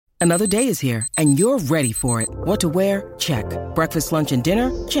Another day is here, and you're ready for it. What to wear? Check. Breakfast, lunch, and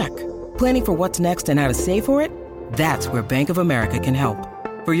dinner? Check. Planning for what's next and how to save for it? That's where Bank of America can help.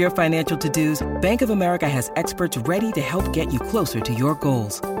 For your financial to-dos, Bank of America has experts ready to help get you closer to your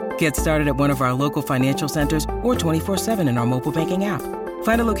goals. Get started at one of our local financial centers or 24/7 in our mobile banking app.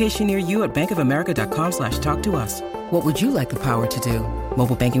 Find a location near you at bankofamerica.com/talktous. What would you like the power to do?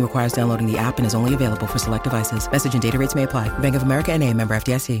 Mobile banking requires downloading the app and is only available for select devices. Message and data rates may apply. Bank of America N.A., member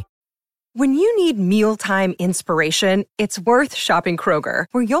FDIC. When you need mealtime inspiration, it's worth shopping Kroger,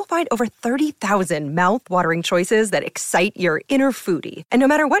 where you'll find over 30,000 mouth-watering choices that excite your inner foodie. And no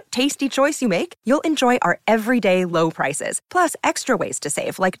matter what tasty choice you make, you'll enjoy our everyday low prices, plus extra ways to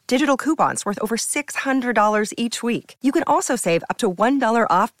save, like digital coupons worth over $600 each week. You can also save up to $1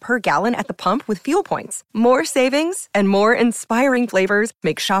 off per gallon at the pump with fuel points. More savings and more inspiring flavors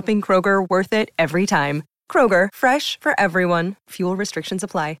make shopping Kroger worth it every time. Kroger, fresh for everyone. Fuel restrictions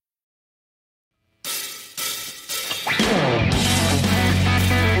apply.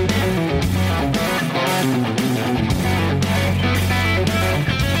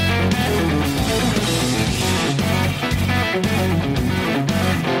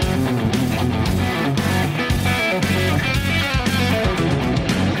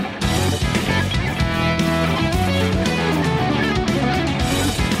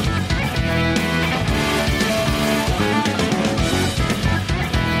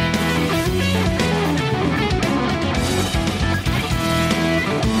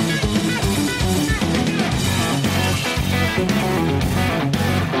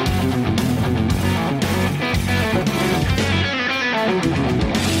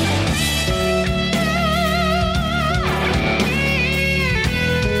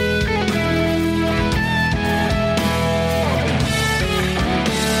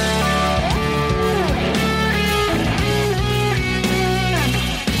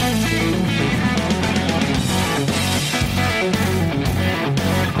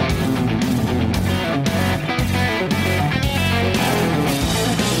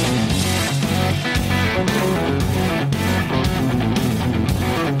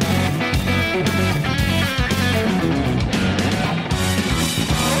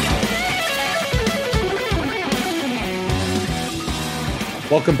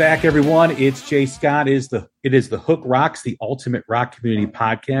 Welcome back, everyone. It's Jay Scott. It is the Hook Rocks, the ultimate rock community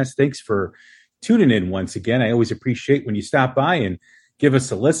podcast. Thanks for tuning in once again. I always appreciate when you stop by and give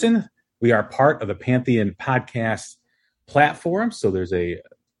us a listen. We are part of the Pantheon podcast platform. So there's a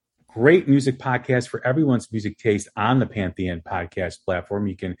great music podcast for everyone's music taste on the Pantheon podcast platform.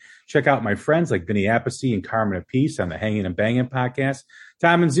 You can check out my friends like Vinny Appice and Carmen Apice on the Hanging and Banging podcast,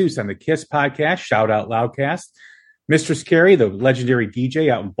 Tom and Zeus on the Kiss podcast, Shout Out Loudcast, Mistress Carrie, the legendary DJ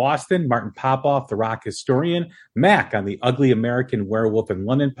out in Boston, Martin Popoff, the rock historian, Mac on the Ugly American Werewolf in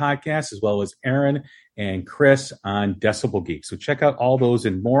London podcast, as well as Aaron and Chris on Decibel Geek. So check out all those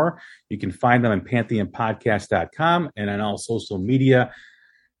and more. You can find them on pantheonpodcast.com and on all social media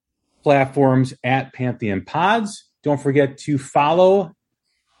platforms at Pantheon Pods. Don't forget to follow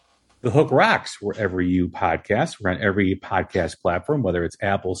The Hook Rocks wherever you podcast. We're on every podcast platform, whether it's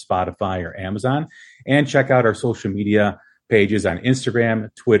Apple, Spotify, or Amazon. And check out our social media pages on Instagram,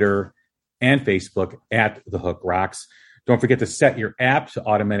 Twitter, and Facebook at The Hook Rocks. Don't forget to set your app to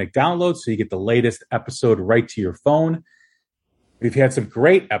automatic download so you get the latest episode right to your phone. We've had some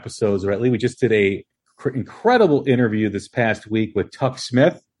great episodes lately. We just did a incredible interview this past week with Tuck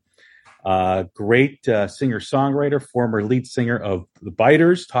Smith, great singer-songwriter, former lead singer of The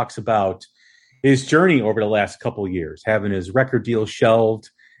Biters, talks about his journey over the last couple of years, having his record deal shelved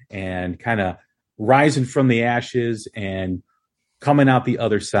and kind of rising from the ashes and coming out the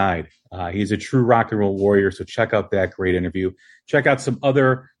other side. He's a true rock and roll warrior, so check out that great interview. Check out some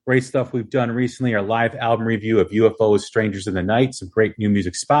other great stuff we've done recently, our live album review of UFOs, Strangers in the Night, some great new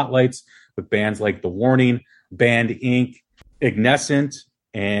music spotlights with bands like The Warning, Band Inc., Ignescent,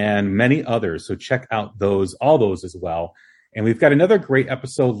 and many others. So check out all those as well. And we've got another great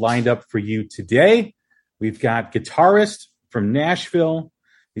episode lined up for you today. We've got guitarist from Nashville.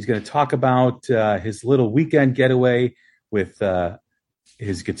 He's going to talk about his little weekend getaway with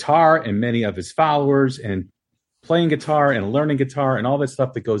his guitar and many of his followers and playing guitar and learning guitar and all that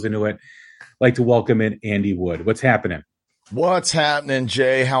stuff that goes into it. I'd like to welcome in Andy Wood. What's happening? What's happening,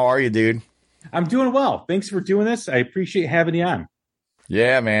 Jay? How are you, dude? I'm doing well. Thanks for doing this. I appreciate having you on.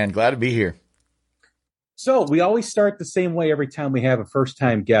 Yeah, man. Glad to be here. So we always start the same way every time we have a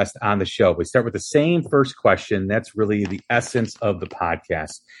first-time guest on the show. We start with the same first question. That's really the essence of the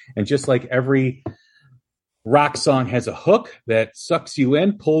podcast. And just like every rock song has a hook that sucks you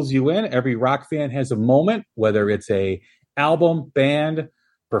in, pulls you in, every rock fan has a moment, whether it's a album, band,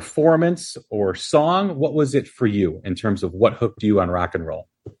 performance or song? What was it for you in terms of what hooked you on rock and roll?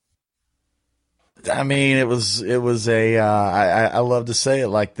 I mean, it was I love to say it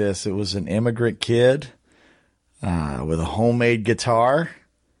like this. It was an immigrant kid with a homemade guitar.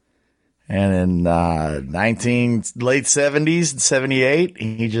 And in late 70s, 78,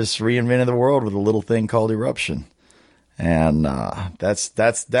 he just reinvented the world with a little thing called Eruption. And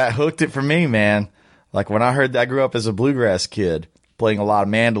that hooked it for me, man. Like when I heard that, I grew up as a bluegrass kid playing a lot of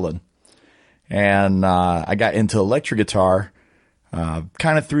mandolin. And I got into electric guitar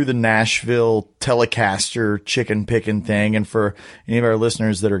kind of through the Nashville Telecaster chicken picking thing. And for any of our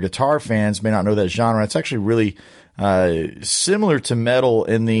listeners that are guitar fans may not know that genre, it's actually really similar to metal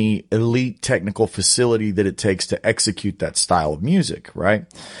in the elite technical facility that it takes to execute that style of music, right?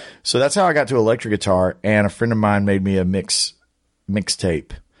 So that's how I got to electric guitar, and a friend of mine made me a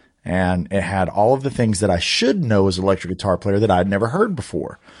mixtape, and it had all of the things that I should know as an electric guitar player that I'd never heard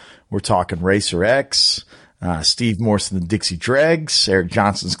before. We're talking Racer X, Steve Morrison and the Dixie Dregs, Eric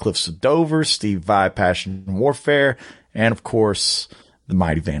Johnson's Cliffs of Dover, Steve Vai, Passion and Warfare, and of course, the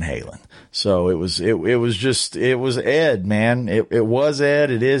mighty Van Halen. So it was Ed, man. It was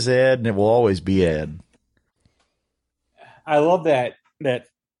Ed, it is Ed, and it will always be Ed. I love that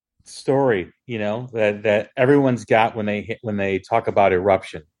story, that everyone's got when they talk about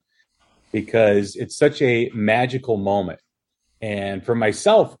Eruption, because it's such a magical moment. And for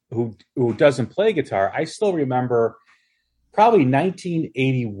myself, who doesn't play guitar, I still remember probably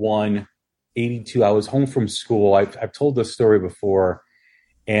 1981, 82. I was home from school. I've told this story before.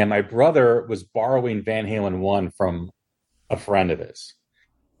 And my brother was borrowing Van Halen 1 from a friend of his.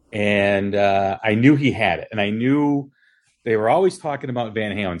 And I knew he had it. And I knew they were always talking about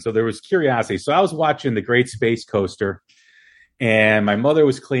Van Halen. So there was curiosity. So I was watching The Great Space Coaster. And my mother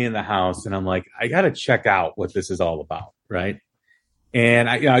was cleaning the house. And I'm like, I got to check out what this is all about, right? And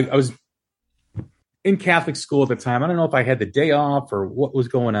I was in Catholic school at the time. I don't know if I had the day off or what was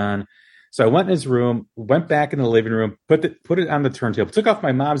going on. So I went in his room, went back in the living room, put it on the turntable, took off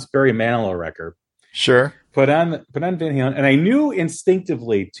my mom's Barry Manilow record. Sure. Put on Van Halen, and I knew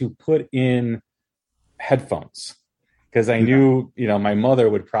instinctively to put in headphones because I knew, my mother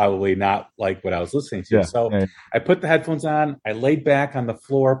would probably not like what I was listening to. Yeah. I put the headphones on, I laid back on the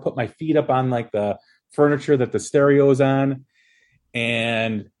floor, put my feet up on like the furniture that the stereo is on,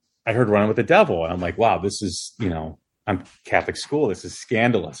 and I heard Running with the Devil. And I'm like, wow, this is, I'm Catholic school. This is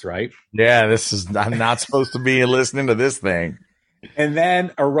scandalous, right? Yeah, I'm not supposed to be listening to this thing. And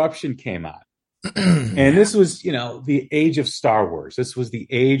then Eruption came on. And this was, the age of Star Wars. This was the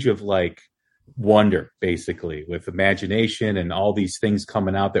age of like wonder, basically, with imagination and all these things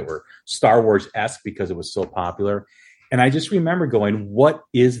coming out that were Star Wars-esque because it was so popular. And I just remember going, what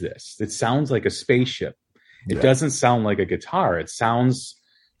is this? It sounds like a spaceship. It doesn't sound like a guitar. It sounds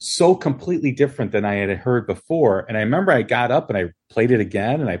so completely different than I had heard before. And I remember I got up and I played it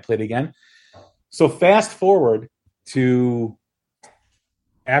again and I played it again. So fast forward to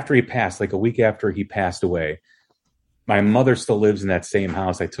after he passed, like a week after he passed away, my mother still lives in that same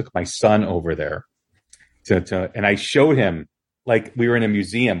house. I took my son over there and I showed him, like we were in a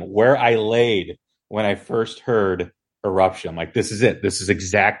museum, where I laid when I first heard Eruption. I'm like, this is it. This is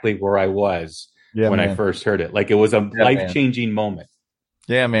exactly where I was when I first heard it. Like it was a life-changing moment.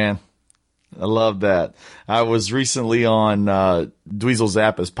 Yeah, man. I love that. I was recently on Dweezil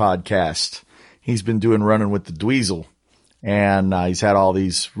Zappa's podcast. He's been doing Running with the Dweezil, and he's had all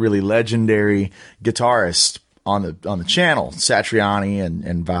these really legendary guitarists on the channel, Satriani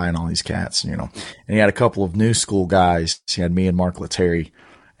and Vi and all these cats, And he had a couple of new school guys. He had me and Mark Lettieri.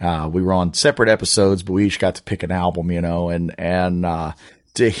 We were on separate episodes, but we each got to pick an album, and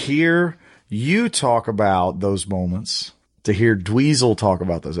to hear you talk about those moments, to hear Dweezil talk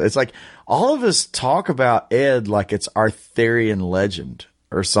about those. It's like all of us talk about Ed like it's Arthurian legend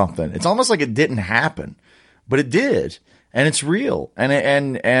or something. It's almost like it didn't happen, but it did. And it's real.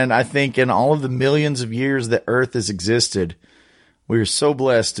 And I think in all of the millions of years that Earth has existed, we are so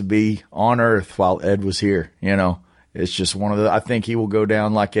blessed to be on Earth while Ed was here. It's just I think he will go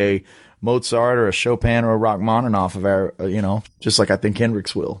down like a Mozart or a Chopin or a Rachmaninoff of our, just like I think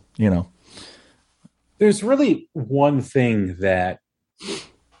Hendrix will, There's really one thing that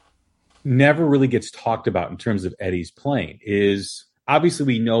never really gets talked about in terms of Eddie's playing is obviously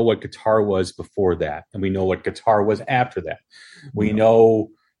we know what guitar was before that, and we know what guitar was after that. We know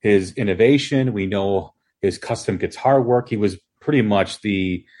his innovation. We know his custom guitar work. He was pretty much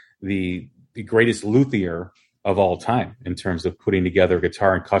the greatest luthier of all time in terms of putting together a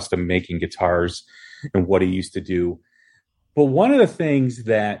guitar and custom making guitars and what he used to do. But one of the things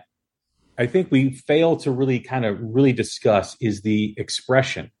that I think we fail to really discuss is the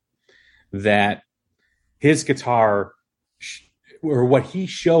expression that his guitar or what he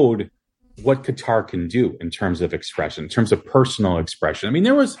showed what guitar can do in terms of expression, in terms of personal expression. I mean,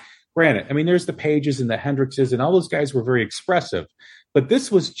 there's the Pages and the Hendrixes and all those guys were very expressive, but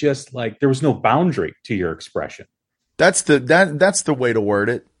this was just like there was no boundary to your expression. That's the way to word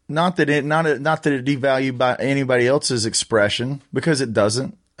it. Not that it devalued by anybody else's expression, because it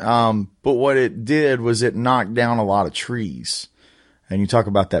doesn't. But what it did was it knocked down a lot of trees. And you talk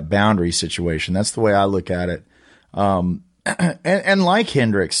about that boundary situation. That's the way I look at it. And like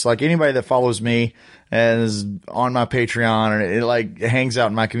Hendrix, like anybody that follows me and is on my Patreon and it like hangs out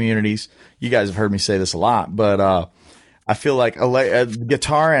in my communities, you guys have heard me say this a lot, but I feel like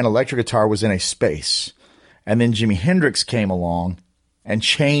guitar and electric guitar was in a space. And then Jimi Hendrix came along and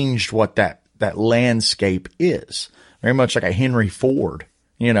changed what that landscape is. Very much like a Henry Ford,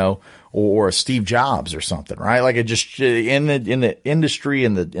 or a Steve Jobs or something, right? Like it just in the industry,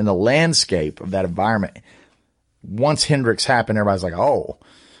 in the landscape of that environment. Once Hendrix happened, everybody's like, oh,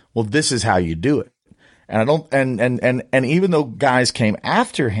 well, this is how you do it. And even though guys came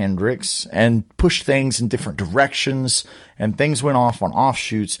after Hendrix and pushed things in different directions and things went off on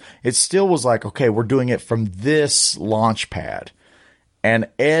offshoots, it still was like, okay, we're doing it from this launch pad. And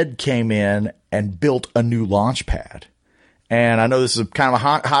Ed came in and built a new launch pad. And I know this is kind of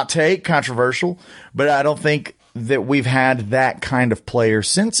a hot take, controversial, but I don't think that we've had that kind of player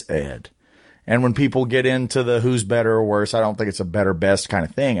since Ed. And when people get into the who's better or worse, I don't think it's a better, best kind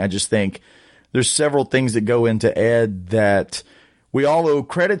of thing. I just think there's several things that go into Ed that we all owe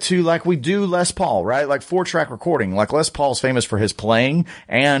credit to, like we do Les Paul, right? Like 4-track recording. Like Les Paul's famous for his playing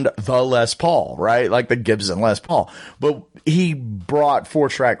and the Les Paul, right? Like the Gibson Les Paul. But he brought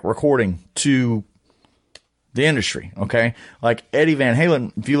 4-track recording to the industry, okay? Like Eddie Van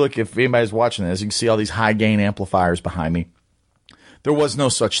Halen, if anybody's watching this, you can see all these high gain amplifiers behind me. There was no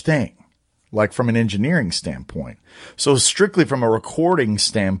such thing, like from an engineering standpoint. So strictly from a recording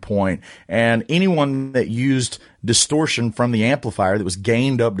standpoint, and anyone that used distortion from the amplifier that was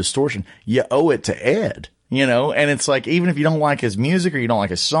gained up distortion, you owe it to Ed. And it's like, even if you don't like his music or you don't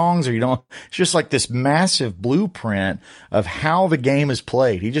like his songs or it's just like this massive blueprint of how the game is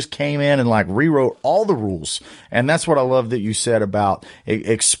played. He just came in and like rewrote all the rules. And that's what I love that you said about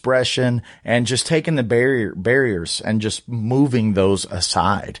expression and just taking the barriers and just moving those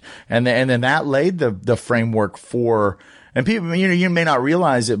aside. And then that laid the framework for, and people, you may not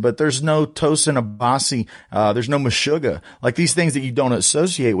realize it, but there's no Tosin Abasi, there's no Meshuggah, like these things that you don't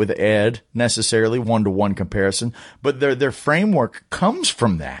associate with Ed necessarily, one-to-one comparison, but their framework comes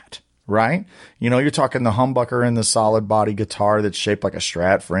from that, right? You're talking the humbucker and the solid body guitar that's shaped like a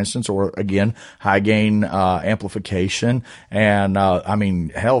Strat, for instance, or again, high gain, amplification. And,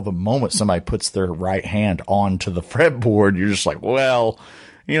 hell, the moment somebody puts their right hand onto the fretboard, you're just like, well,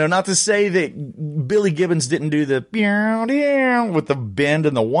 not to say that Billy Gibbons didn't do the with the bend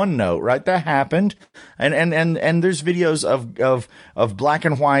and the one note, right? That happened. And there's videos of black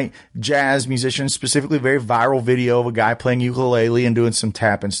and white jazz musicians, specifically a very viral video of a guy playing ukulele and doing some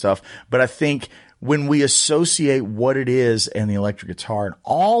tap and stuff. But I think when we associate what it is and the electric guitar and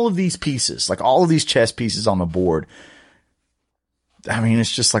all of these pieces, like all of these chess pieces on the board,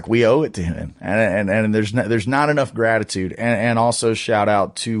 it's just like we owe it to him, and there's not enough gratitude, and also shout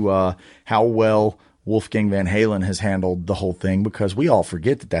out to how well Wolfgang Van Halen has handled the whole thing, because we all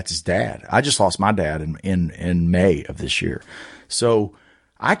forget that that's his dad. I just lost my dad in May of this year, so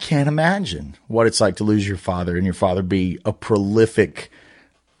I can't imagine what it's like to lose your father and your father be a prolific,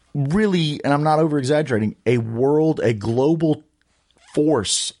 really, and I'm not over exaggerating, a global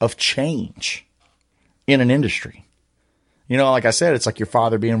force of change in an industry. Like I said, it's like your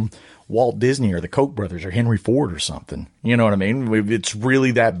father being Walt Disney or the Koch brothers or Henry Ford or something. You know what I mean? It's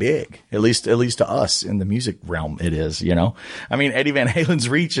really that big, at least to us in the music realm. It is, Eddie Van Halen's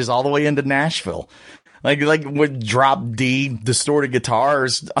reach is all the way into Nashville. Like with drop D distorted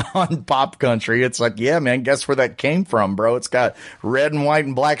guitars on pop country. It's like, yeah, man, guess where that came from, bro? It's got red and white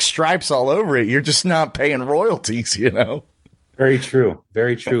and black stripes all over it. You're just not paying royalties, Very true.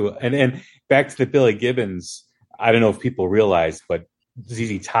 Very true. And back to the Billy Gibbons, I don't know if people realize, but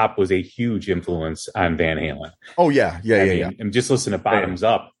ZZ Top was a huge influence on Van Halen. Oh yeah. And just listen to Bottoms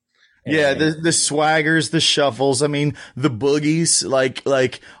Up. Yeah, the swaggers, the shuffles. The boogies,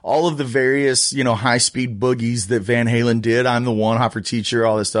 like all of the various, high speed boogies that Van Halen did. I'm the One, Hot for Teacher,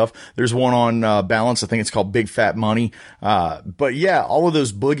 all this stuff. There's one on Balance. I think it's called Big Fat Money. But yeah, all of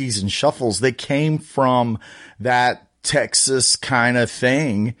those boogies and shuffles, they came from that Texas kind of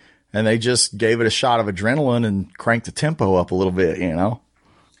thing. And they just gave it a shot of adrenaline and cranked the tempo up a little bit,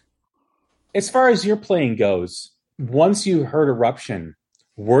 As far as your playing goes, once you heard Eruption,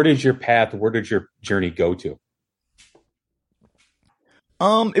 where did your journey go to?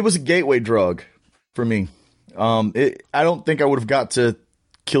 It was a gateway drug for me. I don't think I would have got to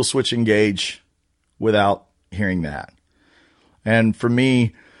Kill Switch Engage without hearing that. And for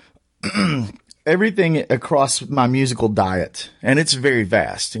me, everything across my musical diet, and it's very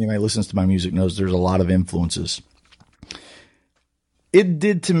vast. Anybody who listens to my music knows there's a lot of influences. It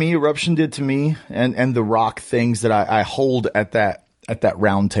did to me, Eruption did to me, and the rock things that I hold at that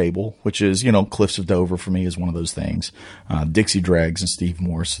round table, which is, Cliffs of Dover for me is one of those things. Dixie Dregs and Steve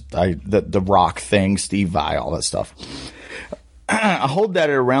Morse, the rock thing, Steve Vai, all that stuff. I hold that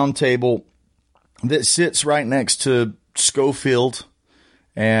at a round table that sits right next to Schofield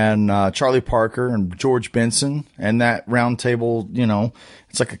and Charlie Parker and George Benson, and that round table,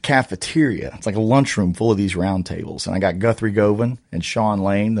 it's like a cafeteria. It's like a lunchroom full of these round tables. And I got Guthrie Govan and Sean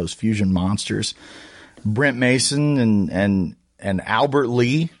Lane, those fusion monsters, Brent Mason and Albert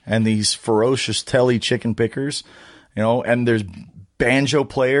Lee and these ferocious telly chicken pickers, and there's banjo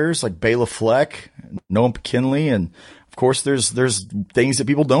players like Bela Fleck, Noah McKinley, and of course there's things that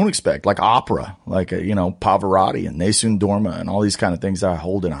people don't expect, like opera, like Pavarotti and Nessun Dorma and all these kind of things that I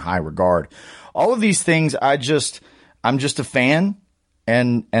hold in a high regard. All of these things I'm just a fan,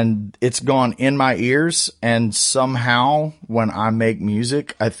 and it's gone in my ears, and somehow when I make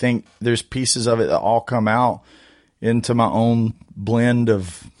music, I think there's pieces of it that all come out into my own blend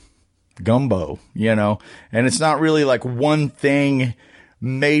of gumbo, and it's not really like one thing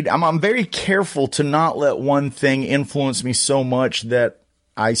made. I'm very careful to not let one thing influence me so much that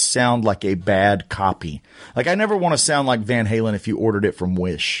I sound like a bad copy. Like, I never want to sound like Van Halen if you ordered it from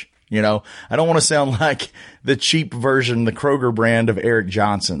Wish. I don't want to sound like the cheap version, the Kroger brand of Eric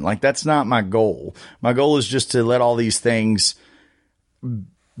Johnson. Like, that's not my goal. My goal is just to let all these things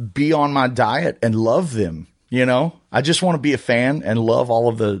be on my diet and love them. I just want to be a fan and love all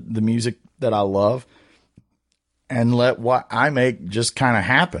of the music that I love, and let what I make just kind of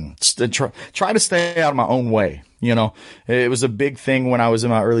happen. Try to stay out of my own way. It was a big thing when I was in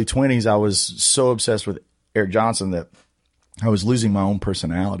my early 20s. I was so obsessed with Eric Johnson that I was losing my own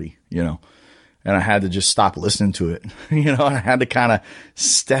personality, and I had to just stop listening to it. I had to kind of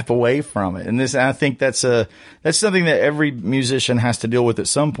step away from it. And I think that's something that every musician has to deal with at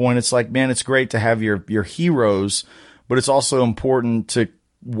some point. It's like, man, it's great to have your heroes, but it's also important to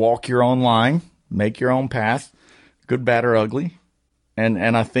walk your own line, make your own path, good, bad, or ugly.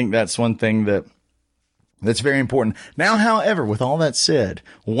 And I think that's one thing that's very important. Now, however, with all that said,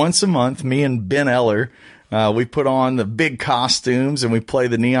 once a month, me and Ben Eller, we put on the big costumes and we play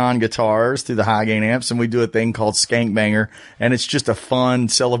the neon guitars through the high gain amps, and we do a thing called Skank Banger, and it's just a fun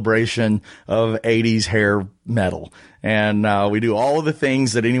celebration of 80s hair metal. And we do all of the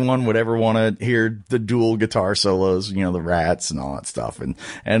things that anyone would ever want to hear, the dual guitar solos, the Rats and all that stuff.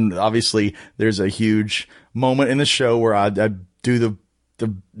 And obviously there's a huge moment in the show where I do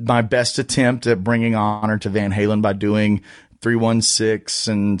my best attempt at bringing honor to Van Halen by doing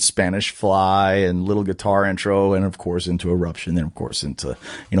 316 and Spanish Fly and little guitar intro, and of course into Eruption, then of course into,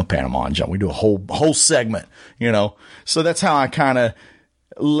 Panama and Jump. We do a whole segment, so that's how I kind of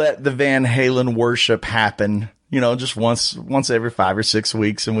let the Van Halen worship happen, just once every 5 or 6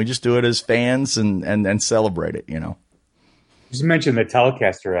 weeks. And we just do it as fans and celebrate it, Just mentioned the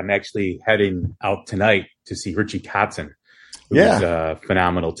Telecaster. I'm actually heading out tonight to see Richie Kotzen, who's a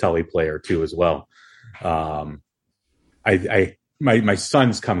phenomenal telly player too, as well. My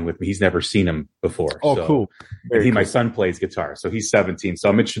son's coming with me. He's never seen him before. Oh, so, cool. My son plays guitar, so he's 17. So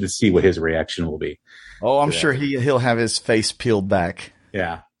I'm interested to see what his reaction will be. Oh, I'm sure he'll have his face peeled back.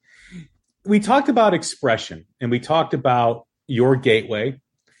 Yeah. We talked about expression and we talked about your gateway,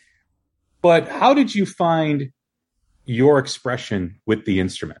 but how did you find your expression with the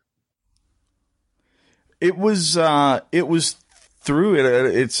instrument? It was through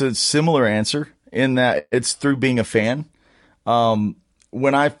it. It's a similar answer in that it's through being a fan.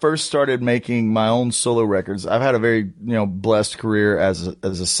 When I first started making my own solo records, I've had a very, blessed career as a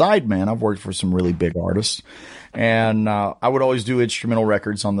sideman. I've worked for some really big artists, and I would always do instrumental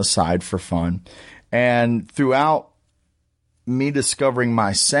records on the side for fun. And throughout me discovering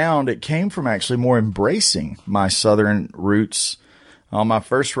my sound, it came from actually more embracing my Southern roots. On my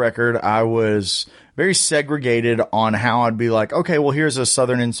first record, I was very segregated on how I'd be like, okay, well, here's a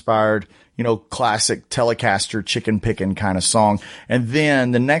Southern inspired, classic Telecaster chicken picking kind of song. And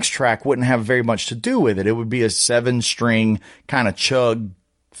then the next track wouldn't have very much to do with it. It would be a 7-string kind of chug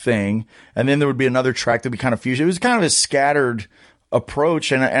thing. And then there would be another track that'd be kind of fusion. It was kind of a scattered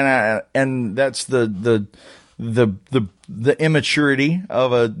approach. And that's the the immaturity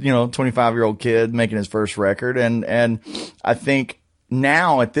of a, 25-year-old kid making his first record. And I think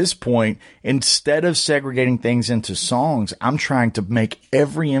now at this point, instead of segregating things into songs, I'm trying to make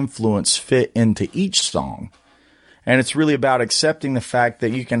every influence fit into each song. And it's really about accepting the fact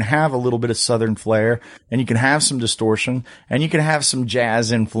that you can have a little bit of Southern flair, and you can have some distortion, and you can have some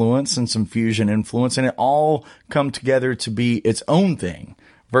jazz influence and some fusion influence, and it all come together to be its own thing,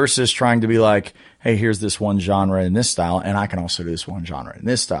 versus trying to be like, hey, here's this one genre in this style, and I can also do this one genre in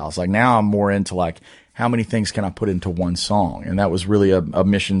this style. It's like, now I'm more into like, how many things can I put into one song? And that was really a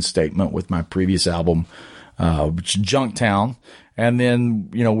mission statement with my previous album, which is Junktown. And then,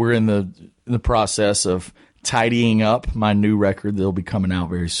 we're in the process of tidying up my new record that'll be coming out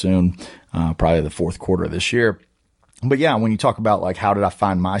very soon, probably the fourth quarter of this year. But yeah, when you talk about like, how did I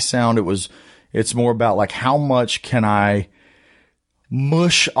find my sound? It's more about like, how much can I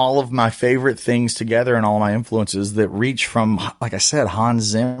mush all of my favorite things together and all my influences that reach from, like I said, Hans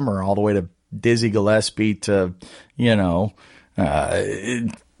Zimmer all the way to Dizzy Gillespie to, the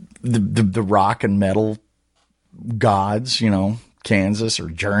rock and metal gods, Kansas or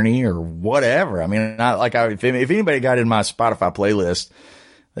Journey or whatever. I mean, if anybody got in my Spotify playlist,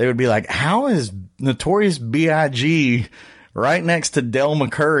 they would be like, how is Notorious B.I.G. right next to Del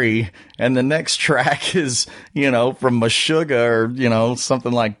McCurry, and the next track is, from Meshuggah or,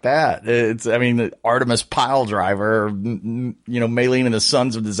 something like that. Artemis Piledriver or, Maylene and the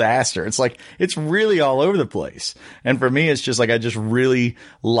Sons of Disaster. It's like, it's really all over the place. And for me, it's just like, I just really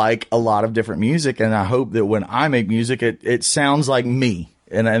like a lot of different music. And I hope that when I make music, it sounds like me.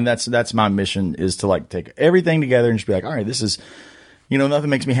 And that's my mission, is to like take everything together and just be like, all right, this is, nothing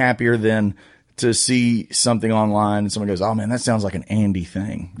makes me happier than to see something online and someone goes, oh man, that sounds like an Andy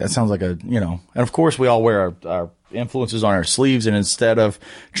thing. That sounds like and of course we all wear our influences on our sleeves. And instead of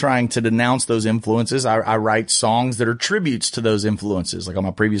trying to denounce those influences, I write songs that are tributes to those influences. Like on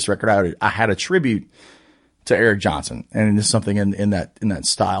my previous record, I had a tribute to Eric Johnson, and it's something in that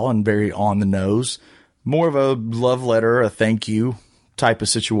style and very on the nose, more of a love letter, a thank you type of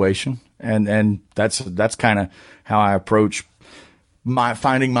situation. And that's kind of how I approach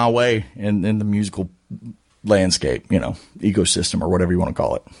finding my way in the musical landscape, ecosystem, or whatever you want to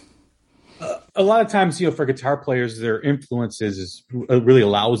call it. A lot of times, for guitar players, their influences really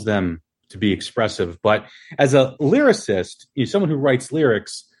allows them to be expressive. But as a lyricist, someone who writes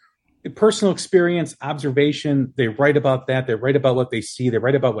lyrics, personal experience, observation, they write about that. They write about what they see. They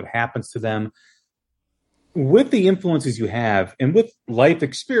write about what happens to them. With the influences you have and with life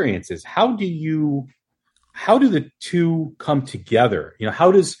experiences, how do the two come together?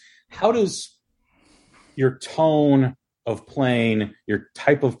 How does your tone of playing, your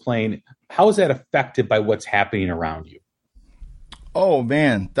type of playing, how is that affected by what's happening around you? Oh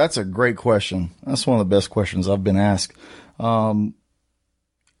man, that's a great question. That's one of the best questions I've been asked.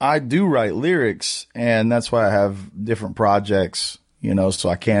 I do write lyrics, and that's why I have different projects, so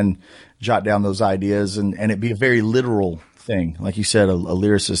I can jot down those ideas and it be a very literal thing. Like you said, a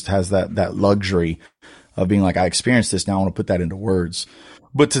lyricist has that luxury of being like, I experienced this, now I want to put that into words.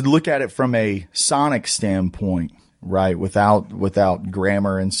 But to look at it from a sonic standpoint, right, without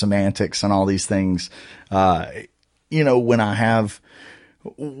grammar and semantics and all these things, when I've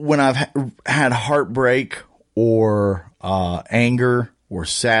had heartbreak or anger or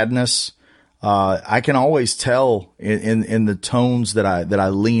sadness, I can always tell in the tones that I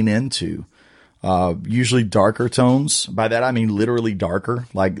lean into. Usually darker tones. By that, I mean literally darker,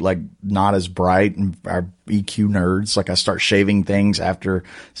 like not as bright, and our EQ nerds. Like I start shaving things after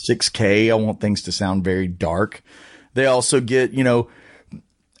 6K. I want things to sound very dark. They also get,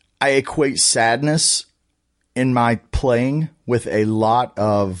 I equate sadness in my playing with a lot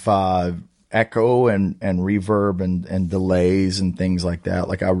of, echo and reverb and delays and things like that.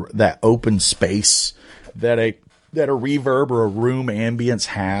 Like that open space that a reverb or a room ambience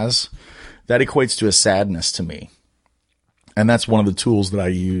has. That equates to a sadness to me. And that's one of the tools that I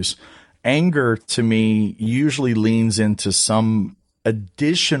use. Anger to me usually leans into some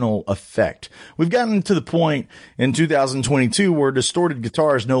additional effect. We've gotten to the point in 2022 where distorted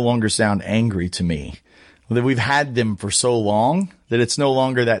guitars no longer sound angry to me. That we've had them for so long that it's no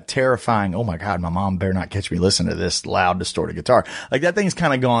longer that terrifying, oh my God, my mom better not catch me listening to this loud distorted guitar. Like that thing's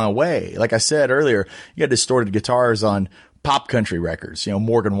kind of gone away. Like I said earlier, you got distorted guitars on pop country records,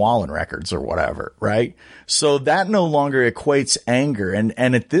 Morgan Wallen records or whatever, right? So that no longer equates anger. And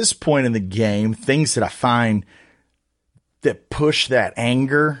at this point in the game, things that I find that push that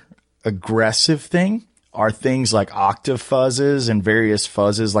anger aggressive thing are things like octave fuzzes and various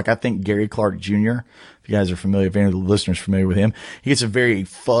fuzzes. Like I think Gary Clark Jr., if you guys are familiar, if any of the listeners are familiar with him, he gets a very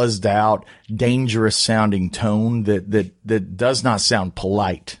fuzzed out, dangerous sounding tone that does not sound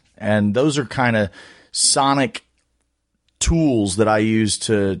polite. And those are kind of sonic tools that I use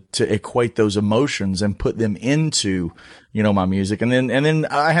to equate those emotions and put them into, my music. And then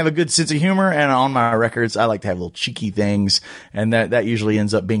I have a good sense of humor, and on my records, I like to have little cheeky things, and that usually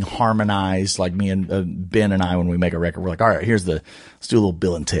ends up being harmonized. Like me and Ben and I, when we make a record, we're like, all right, let's do a little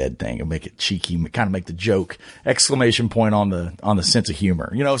Bill and Ted thing and make it cheeky, kind of make the joke exclamation point on the sense of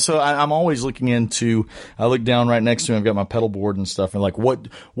humor, so I'm always looking I look down right next to him, I've got my pedal board and stuff, and like,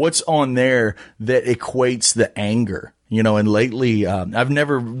 what's on there that equates the anger? And lately, I've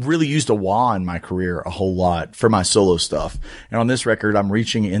never really used a wah in my career a whole lot for my solo stuff. And on this record, I'm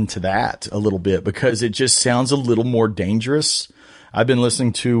reaching into that a little bit because it just sounds a little more dangerous. I've been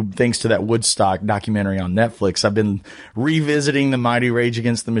listening to, thanks to that Woodstock documentary on Netflix, I've been revisiting the mighty Rage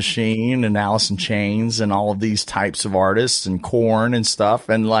Against the Machine and Alice in Chains and all of these types of artists and Korn and stuff.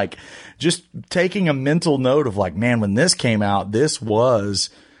 And like, just taking a mental note of like, man, when this came out, this was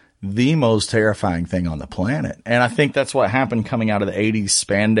the most terrifying thing on the planet. And I think that's what happened coming out of the 80s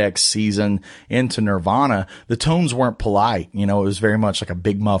spandex season into Nirvana. The tones weren't polite. It was very much like a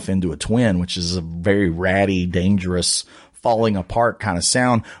Big Muff into a Twin, which is a very ratty, dangerous, falling apart kind of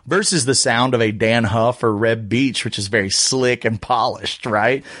sound, versus the sound of a Dan Huff or Reb Beach, which is very slick and polished,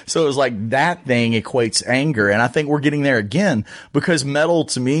 right? So it was like that thing equates anger. And I think we're getting there again, because metal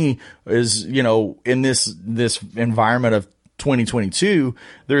to me is, in this environment of 2022,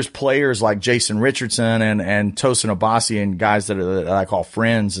 there's players like Jason Richardson and Tosin Abasi and guys that I call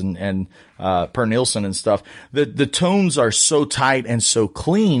friends and Per Nilsson and stuff. The tones are so tight and so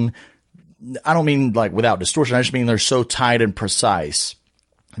clean. I don't mean like without distortion. I just mean they're so tight and precise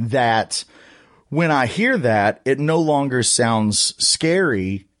that when I hear that, it no longer sounds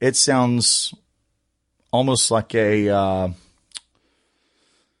scary. It sounds almost like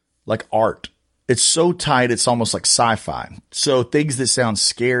like art. It's so tight, it's almost like sci-fi. So things that sound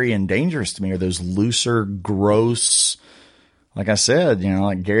scary and dangerous to me are those looser, gross, like I said,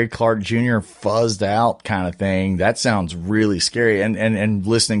 like Gary Clark Jr. fuzzed out kind of thing. That sounds really scary. And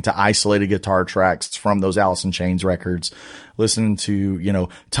listening to isolated guitar tracks from those Alice in Chains records, listening to,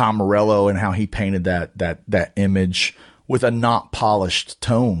 Tom Morello and how he painted that image with a not polished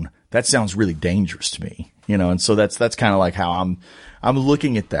tone. That sounds really dangerous to me, and so that's kind of like how I'm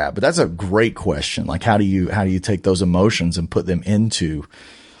looking at that. But that's a great question. Like, how do you take those emotions and put them into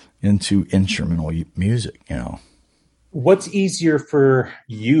instrumental music, What's easier for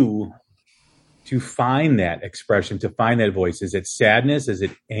you to find that expression, to find that voice? Is it sadness? Is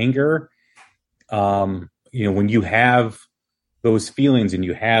it anger? When you have those feelings and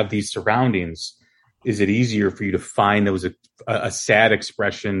you have these surroundings, is it easier for you to find those a sad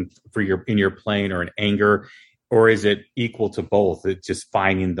expression in your playing, or an anger, or is it equal to both? It's just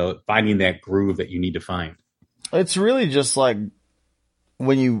finding that groove that you need to find. It's really just like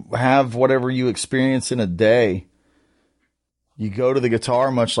when you have whatever you experience in a day, you go to the guitar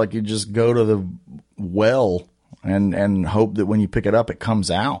much like you just go to the well and hope that when you pick it up, it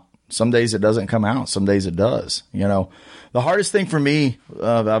comes out. Some days it doesn't come out. Some days it does. The hardest thing for me,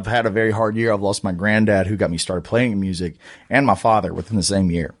 I've had a very hard year. I've lost my granddad, who got me started playing music, and my father within the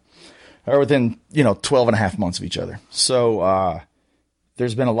same year, or within, 12 and a half months of each other. So,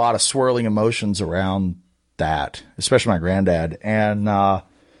 there's been a lot of swirling emotions around that, especially my granddad. And,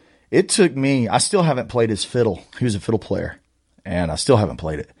 it took me, I still haven't played his fiddle. He was a fiddle player, and I still haven't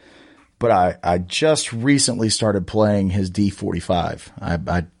played it. But I just recently started playing his D45.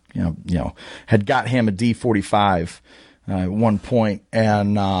 I had got him a D45 at one point,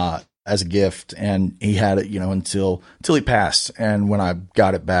 and as a gift, and he had it, until he passed. And when I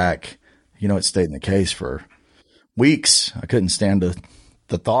got it back, it stayed in the case for weeks. I couldn't stand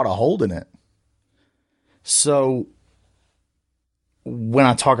the thought of holding it. So when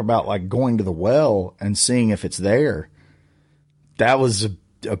I talk about like going to the well and seeing if it's there, that was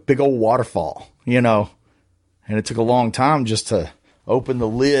a big old waterfall, and it took a long time just to open the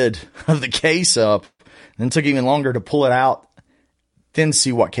lid of the case up, and it took even longer to pull it out, then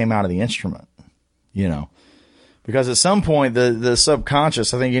see what came out of the instrument, because at some point the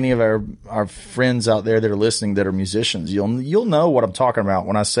subconscious, I think any of our friends out there that are listening that are musicians, you'll know what I'm talking about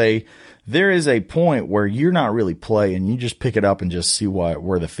when I say there is a point where you're not really playing, you just pick it up and just see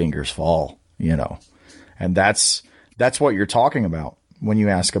where the fingers fall, and that's what you're talking about when you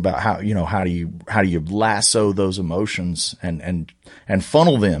ask about how do you lasso those emotions and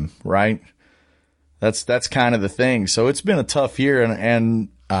funnel them, right? That's kind of the thing. So it's been a tough year, and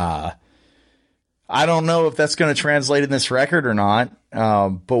I don't know if that's going to translate in this record or not.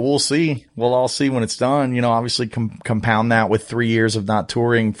 But we'll see. We'll all see when it's done. You know, obviously compound that with 3 years of not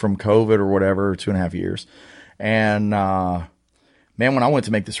touring from COVID or whatever, or 2.5 years. And, man, when I went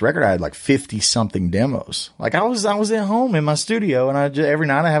to make this record, I had like 50 something demos. Like I was at home in my studio, and every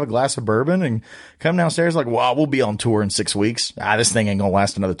night I have a glass of bourbon and come downstairs like, well, we'll be on tour in 6 weeks. This thing ain't going to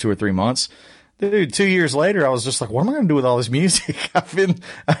last another 2 or 3 months. Dude, 2 years later, I was just like, what am I going to do with all this music? I've been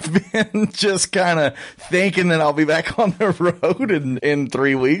just kind of thinking that I'll be back on the road in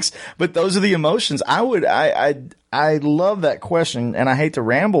 3 weeks. But those are the emotions. I love that question, and I hate to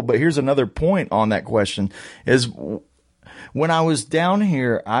ramble, but here's another point on that question is when I was down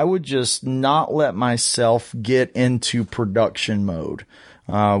here, I would just not let myself get into production mode.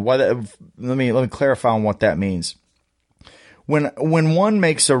 Let me clarify on what that means. When one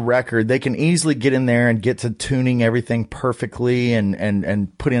makes a record, they can easily get in there and get to tuning everything perfectly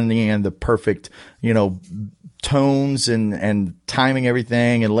and put in the perfect, you know, tones and timing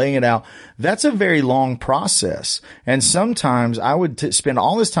everything and laying it out. That's a very long process. And sometimes I would spend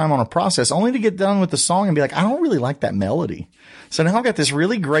all this time on a process only to get done with the song and be like, I don't really like that melody. So now I've got this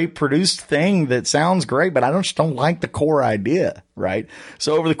really great produced thing that sounds great, but I just don't like the core idea, right?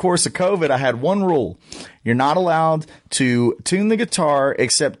 So over the course of COVID, I had one rule. You're not allowed to tune the guitar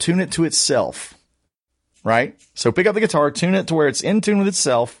except tune it to itself, right? So pick up the guitar, tune it to where it's in tune with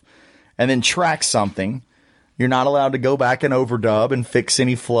itself, and then track something. You're not allowed to go back and overdub and fix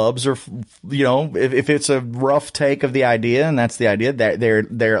any flubs or, you know, if it's a rough take of the idea and that's the idea,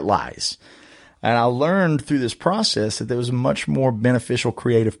 there it lies. And I learned through this process that there was a much more beneficial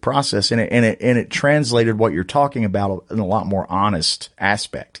creative process, and it translated what you're talking about in a lot more honest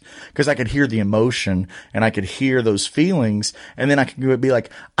aspect, because I could hear the emotion and I could hear those feelings, and then I could be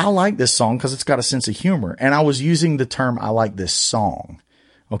like, I like this song because it's got a sense of humor. And I was using the term, I like this song.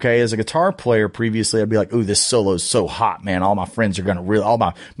 Okay. As a guitar player previously, I'd be like, ooh, this solo is so hot, man. All my friends are going to really, all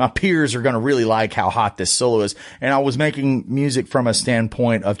my peers are going to really like how hot this solo is. And I was making music from a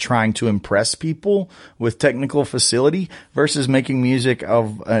standpoint of trying to impress people with technical facility versus making music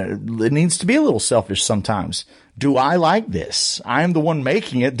of, it needs to be a little selfish sometimes. Do I like this? I'm the one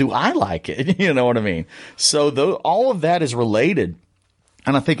making it. Do I like it? You know what I mean? So all of that is related.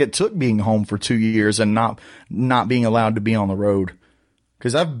 And I think it took being home for 2 years and not being allowed to be on the road.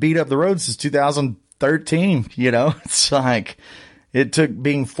 Because I've beat up the road since 2013, you know, it's like it took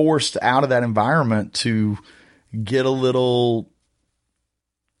being forced out of that environment to get a little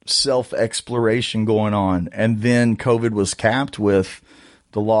self-exploration going on. And then COVID was capped with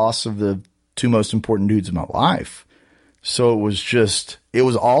the loss of the two most important dudes in my life. So it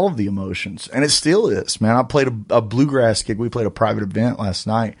was all of the emotions, and it still is, man. I played a bluegrass gig. We played a private event last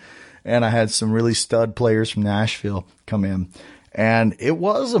night, and I had some really stud players from Nashville come in. And it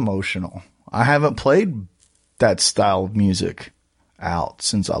was emotional. I haven't played that style of music out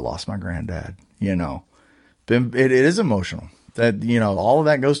since I lost my granddad, you know. It is emotional. That, you know, all of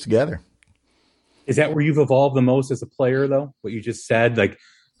that goes together. Is that where you've evolved the most as a player, though? What you just said, like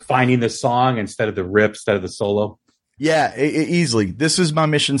finding the song instead of the rip, instead of the solo? Yeah, easily. This is my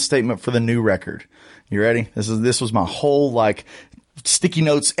mission statement for the new record. You ready? This was my whole, like, sticky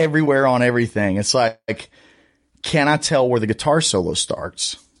notes everywhere on everything. It's like, can I tell where the guitar solo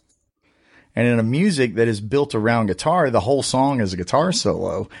starts? And in a music that is built around guitar, the whole song is a guitar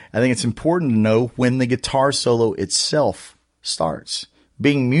solo. I think it's important to know when the guitar solo itself starts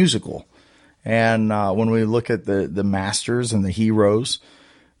being musical. And when we look at the masters and the heroes,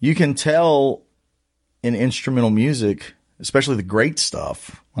 you can tell in instrumental music, especially the great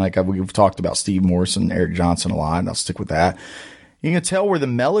stuff. Like we've talked about Steve Morrison, Eric Johnson a lot, and I'll stick with that. You can tell where the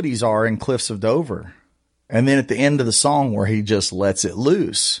melodies are in Cliffs of Dover. And then at the end of the song where he just lets it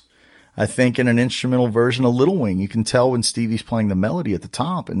loose. I think in an instrumental version of Little Wing, you can tell when Stevie's playing the melody at the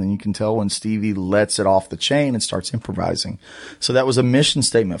top, and then you can tell when Stevie lets it off the chain and starts improvising. So that was a mission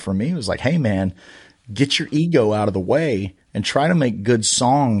statement for me. It was like, hey man, get your ego out of the way and try to make good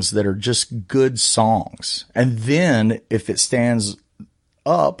songs that are just good songs. And then if it stands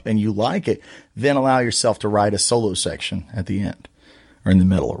up and you like it, then allow yourself to write a solo section at the end or in the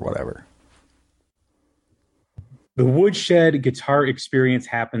middle or whatever. The Woodshed guitar experience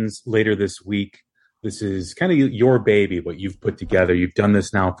happens later this week. This is kind of your baby, what you've put together. You've done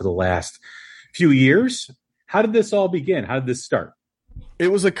this now for the last few years. How did this all begin? How did this start?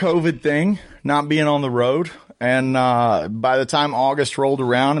 It was a COVID thing, not being on the road. And by the time August rolled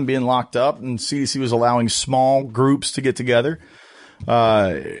around and being locked up and CDC was allowing small groups to get together,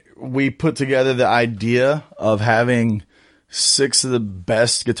 we put together the idea of having 6 of the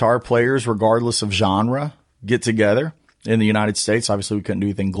best guitar players, regardless of genre, get together in the United States. Obviously, we couldn't do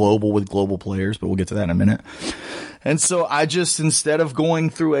anything global with global players, but we'll get to that in a minute. And so I just, instead of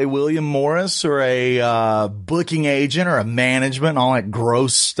going through a William Morris or a booking agent or a management and all that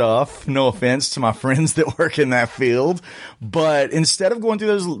gross stuff, no offense to my friends that work in that field, but instead of going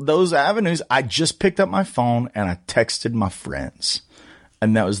through those avenues, I just picked up my phone and I texted my friends.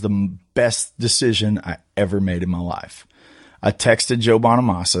 And that was the best decision I ever made in my life. I texted Joe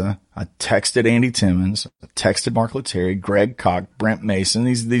Bonamassa. I texted Andy Timmons. I texted Mark Lettieri, Greg Koch, Brent Mason,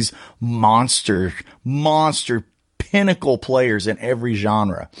 these monster pinnacle players in every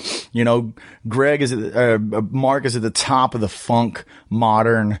genre. You know, Mark is at the top of the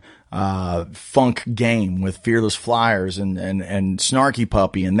modern funk game with Fearless Flyers and Snarky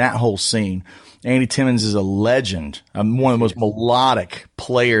Puppy and that whole scene. Andy Timmons is a legend. One of the most melodic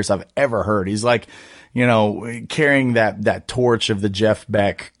players I've ever heard. He's like, you know, carrying that torch of the Jeff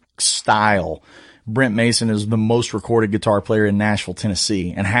Beck style. Brent Mason is the most recorded guitar player in Nashville,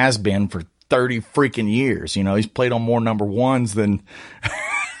 Tennessee, and has been for 30 freaking years. You know, he's played on more number ones than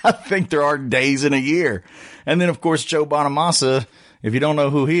I think there are days in a year. And then, of course, Joe Bonamassa. If you don't know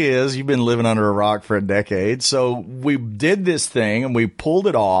who he is, you've been living under a rock for a decade. So we did this thing and we pulled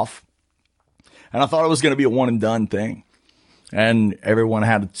it off. And I thought it was going to be a one and done thing. And everyone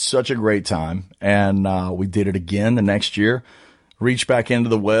had such a great time. And we did it again the next year. Reached back into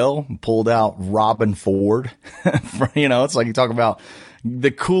the well and pulled out Robin Ford. You know, it's like you talk about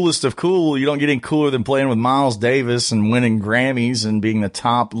the coolest of cool. You don't get any cooler than playing with Miles Davis and winning Grammys and being the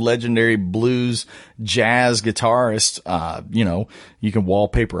top legendary blues jazz guitarist. You know, you can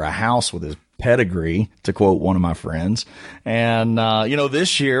wallpaper a house with his pedigree, to quote one of my friends. And, you know,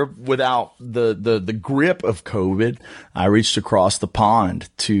 this year, without the grip of COVID, I reached across the pond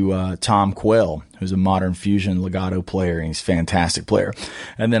to Tom Quell, who's a modern fusion legato player, and he's a fantastic player.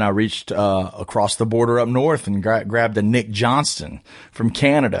 And then I reached across the border up north and grabbed a Nick Johnston from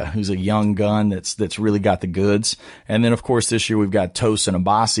Canada, who's a young gun that's really got the goods. And then, of course, this year we've got Tosin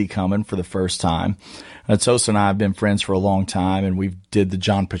Abasi coming for the first time. Tosin and I have been friends for a long time, and we did the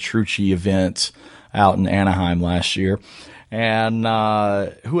John Petrucci event out in Anaheim last year. And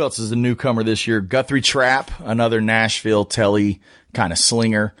who else is a newcomer this year? Guthrie Trapp, another Nashville telly kind of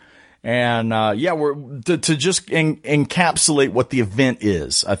slinger. And yeah, we're to just encapsulate what the event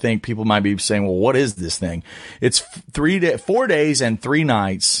is. I think people might be saying, well, what is this thing? It's 4 days and 3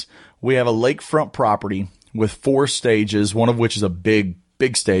 nights. We have a lakefront property with 4 stages, one of which is a big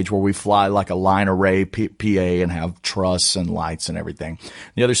stage where we fly like a line array PA and have truss and lights and everything.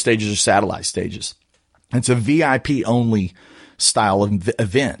 The other stages are satellite stages. It's a VIP only style of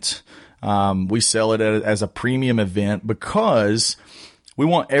event. We sell it as a premium event because we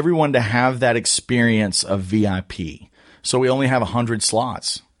want everyone to have that experience of VIP. So we only have 100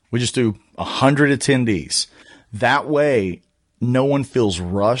 slots. We just do 100 attendees. That way, no one feels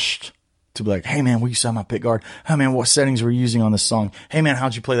rushed to be like, hey man, will you sign my pick guard? Hey man, what settings were you using on this song? Hey man,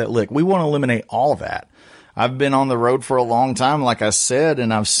 how'd you play that lick? We want to eliminate all of that. I've been on the road for a long time, like I said,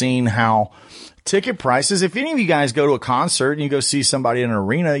 and I've seen how ticket prices, if any of you guys go to a concert and you go see somebody in an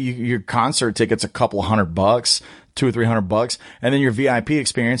arena, your concert ticket's a couple $100, $200 or $300, and then your VIP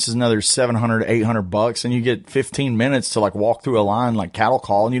experience is another $700, $800, and you get 15 minutes to like walk through a line like cattle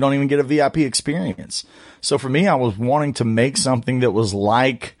call, and you don't even get a VIP experience. So for me, I was wanting to make something that was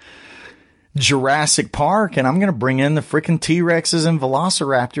like Jurassic Park, and I'm going to bring in the freaking T-Rexes and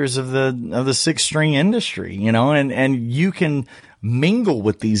Velociraptors of the 6-string industry, you know, and you can mingle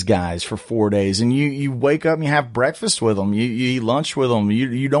with these guys for 4 days, and you wake up and you have breakfast with them. You eat lunch with them.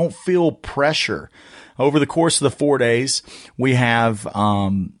 You don't feel pressure. Over the course of the 4 days, we have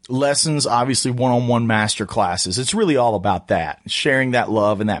lessons, obviously one-on-one master classes. It's really all about that, sharing that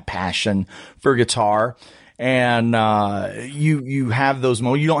love and that passion for guitar. And you have those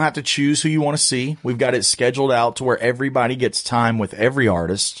moments. You don't have to choose who you want to see. We've got it scheduled out to where everybody gets time with every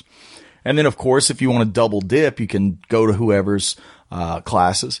artist. And then, of course, if you want to double dip, you can go to whoever's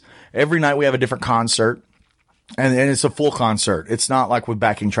classes. Every night we have a different concert. And it's a full concert. It's not like with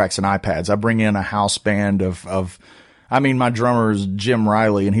backing tracks and iPads. I bring in a house band my drummer is Jim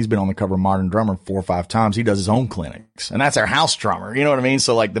Riley, and he's been on the cover of Modern Drummer 4 or 5 times. He does his own clinics, and that's our house drummer. You know what I mean?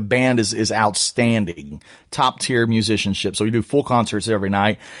 So like the band is outstanding, top tier musicianship. So we do full concerts every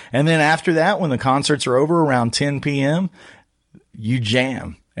night. And then after that, when the concerts are over around 10 p.m., you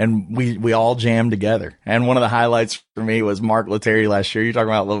jam. And we all jammed together. And one of the highlights for me was Mark Lettieri last year. You're talking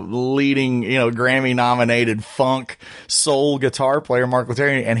about the leading, Grammy nominated funk soul guitar player, Mark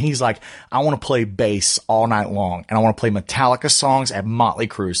Lettieri. And he's like, I want to play bass all night long. And I want to play Metallica songs and Motley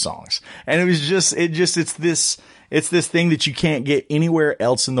Crue songs. And it's It's this thing that you can't get anywhere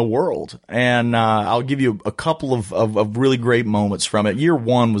else in the world. And I'll give you a couple of really great moments from it. Year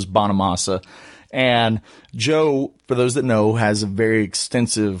one was Bonamassa. And Joe, for those that know, has a very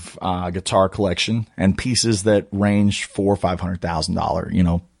extensive guitar collection and pieces that range $400,000 or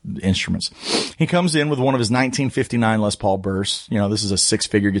 $500,000, instruments. He comes in with one of his 1959 Les Paul Bursts. This is a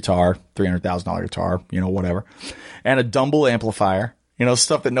 6-figure guitar, $300,000 guitar, whatever, and a Dumble amplifier.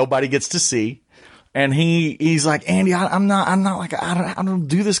 Stuff that nobody gets to see. And he's like, Andy, I'm not like, I don't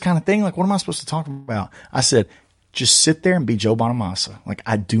do this kind of thing. Like, what am I supposed to talk about? I said, just sit there and be Joe Bonamassa. Like,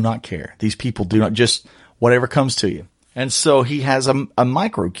 I do not care. These people do not, just whatever comes to you. And so he has a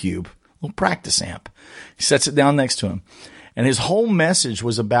micro cube, little practice amp. He sets it down next to him. And his whole message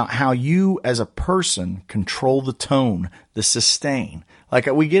was about how you as a person control the tone, the sustain. Like,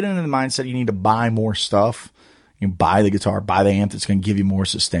 we get into the mindset you need to buy more stuff. You buy the guitar, buy the amp that's going to give you more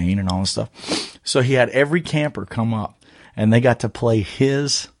sustain and all this stuff. So he had every camper come up and they got to play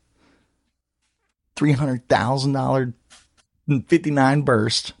his $300,000 59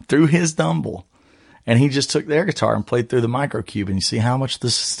 Burst through his Dumble. And he just took their guitar and played through the microcube, and you see how much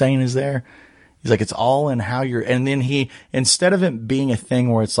the sustain is there. He's like, it's all in how you're, and then he, instead of it being a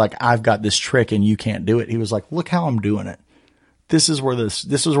thing where it's like, I've got this trick and you can't do it. He was like, look how I'm doing it. This is where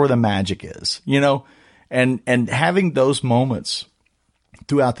the magic is, and having those moments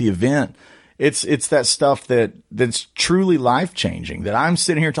throughout the event. It's that stuff that's truly life changing, that I'm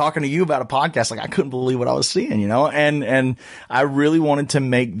sitting here talking to you about a podcast. Like, I couldn't believe what I was seeing, and I really wanted to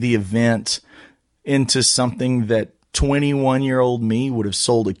make the event into something that 21-year-old me would have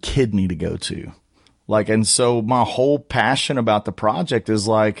sold a kidney to go to. Like, and so my whole passion about the project is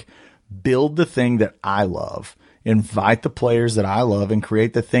like, build the thing that I love, invite the players that I love, and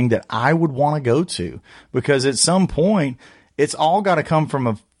create the thing that I would want to go to. Because at some point, it's all got to come from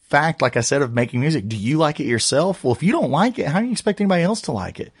a fact, like I said, of making music. Do you like it yourself? Well, if you don't like it, how do you expect anybody else to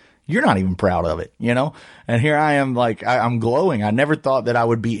like it? You're not even proud of it, And here I am, like, I'm glowing. I never thought that I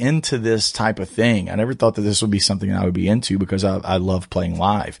would be into this type of thing. I never thought that this would be something I would be into, because I love playing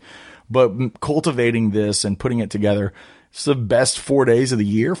live. But cultivating this and putting it together, it's the best 4 days of the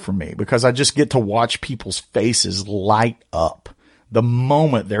year for me, because I just get to watch people's faces light up the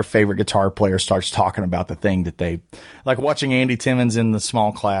moment their favorite guitar player starts talking about the thing that they like. Watching Andy Timmons in the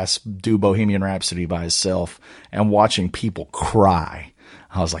small class do Bohemian Rhapsody by himself and watching people cry.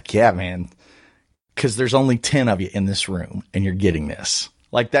 I was like, yeah, man, because there's only 10 of you in this room and you're getting this.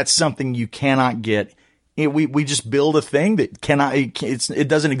 Like, that's something you cannot get. We just build a thing that it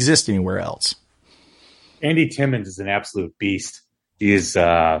doesn't exist anywhere else. Andy Timmons is an absolute beast. He is,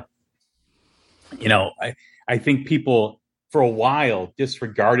 I think people for a while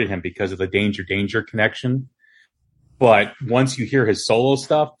disregarded him because of the Danger connection. But once you hear his solo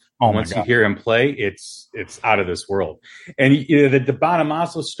stuff, once you hear him play, it's out of this world. And the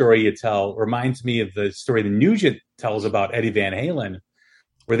Bonamassa story you tell reminds me of the story that Nugent tells about Eddie Van Halen,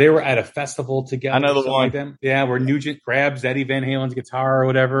 where they were at a festival together. Another one. Like them. Yeah, where Nugent grabs Eddie Van Halen's guitar or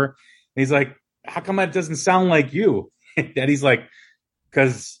whatever. And he's like, how come that doesn't sound like you? Eddie's like,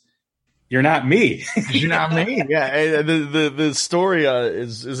 because you're not me. You're not me. Yeah. The story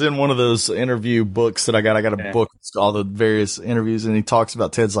is in one of those interview books that I got. I got a book, all the various interviews, and he talks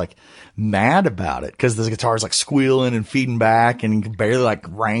about Ted's like mad about it because the guitar's like squealing and feeding back, and he can barely like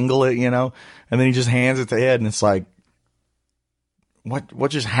wrangle it, and then he just hands it to Ed, and it's like,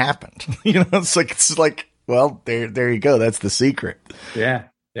 what just happened? It's like, well, there you go. That's the secret. Yeah.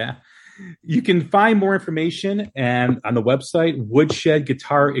 Yeah. You can find more information and on the website,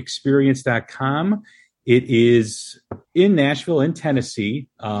 woodshedguitarexperience.com. It is in Nashville, in Tennessee.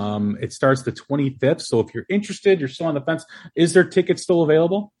 It starts the 25th. So if you're interested, you're still on the fence. Is there tickets still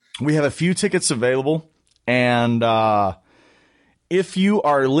available? We have a few tickets available. And if you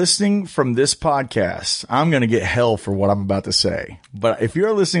are listening from this podcast, I'm going to get hell for what I'm about to say. But if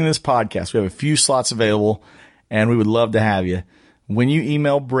you're listening to this podcast, we have a few slots available, and we would love to have you. When you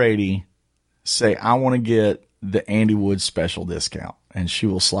email Brady, say, I want to get the Andy Woods special discount, and she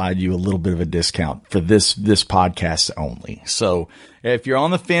will slide you a little bit of a discount for this podcast only. So if you're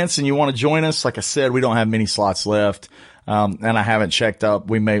on the fence and you want to join us, like I said, we don't have many slots left. And I haven't checked up.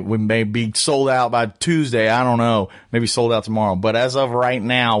 We may be sold out by Tuesday. I don't know. Maybe sold out tomorrow. But as of right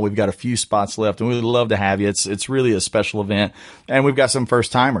now, we've got a few spots left, and we would love to have you. It's really a special event. And we've got some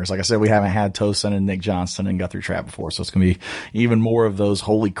first timers. Like I said, we haven't had Tosin and Nick Johnston and Guthrie Trapp before. So it's going to be even more of those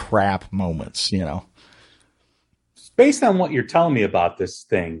holy crap moments, Based on what you're telling me about this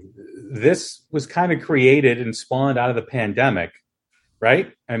thing, this was kind of created and spawned out of the pandemic,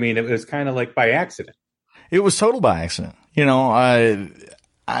 right? I mean, it was kind of like by accident. It was total by accident.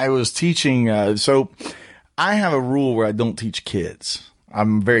 I was teaching, so I have a rule where I don't teach kids.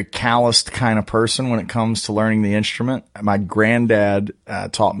 I'm a very calloused kind of person when it comes to learning the instrument. My granddad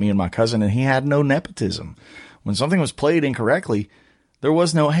taught me and my cousin, and he had no nepotism. When something was played incorrectly, there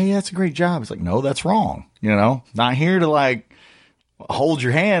was no, hey, that's a great job. It's like, no, that's wrong. Not here to like hold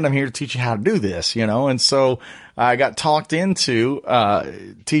your hand. I'm here to teach you how to do this, And so I got talked into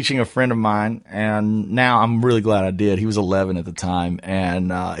teaching a friend of mine, and now I'm really glad I did. He was 11 at the time,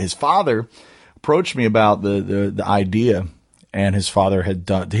 and his father approached me about the idea. And his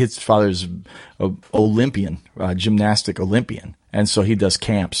father's a Olympian, gymnastic Olympian. And so he does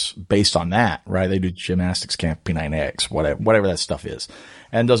camps based on that, right? They do gymnastics camp, P9X, whatever that stuff is,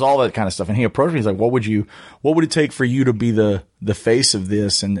 and does all that kind of stuff. And he approached me. He's like, what would it take for you to be the face of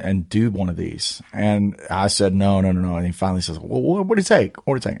this and do one of these? And I said, no. And he finally says, well, what would it take?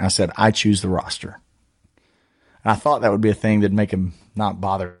 What would it take? I said, I choose the roster. And I thought that would be a thing that'd make him not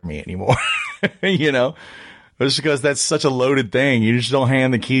bother me anymore, Just because that's such a loaded thing. You just don't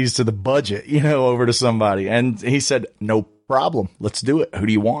hand the keys to the budget, over to somebody. And he said, no problem. Let's do it. Who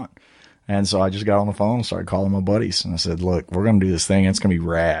do you want? And so I just got on the phone and started calling my buddies. And I said, look, we're going to do this thing. It's going to be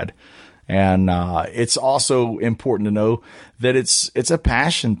rad. And it's also important to know that it's a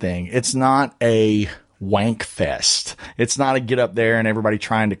passion thing. It's not a wank fest. It's not a get up there and everybody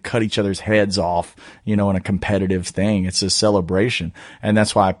trying to cut each other's heads off, in a competitive thing. It's a celebration. And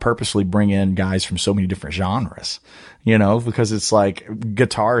that's why I purposely bring in guys from so many different genres, because it's like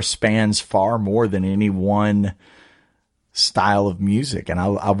guitar spans far more than any one style of music. And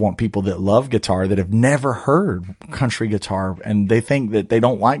I want people that love guitar that have never heard country guitar and they think that they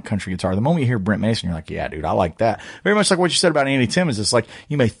don't like country guitar. The moment you hear Brent Mason, you're like, yeah, dude, I like that. Very much like what you said about Andy Timmons. It's like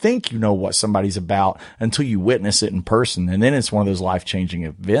you may think you know what somebody's about until you witness it in person. And then it's one of those life-changing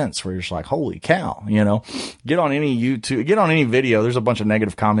events where you're just like, holy cow, get on any YouTube, get on any video. There's a bunch of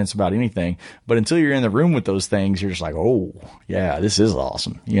negative comments about anything, but until you're in the room with those things, you're just like, oh yeah, this is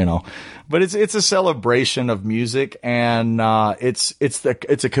awesome, but it's a celebration of music, and it's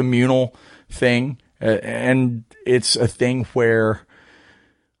a communal thing, and it's a thing where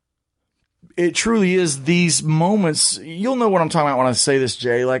it truly is these moments. You'll know what I'm talking about when I say this,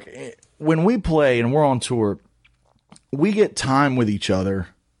 Jay. Like when we play and we're on tour, we get time with each other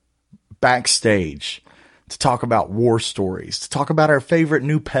backstage to talk about war stories, to talk about our favorite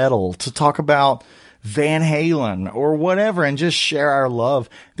new pedal, to talk about Van Halen or whatever, and just share our love.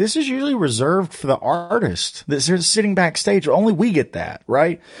 This is usually reserved for the artist that's sitting backstage. Only we get that,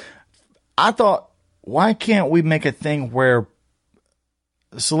 right? I thought, why can't we make a thing where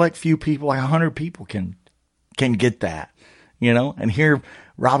a select few people, like 100 people can get that, and hear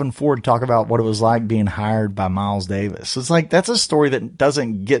Robin Ford talk about what it was like being hired by Miles Davis. It's like, that's a story that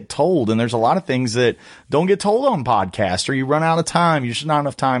doesn't get told. And there's a lot of things that don't get told on podcasts, or you run out of time. You should not have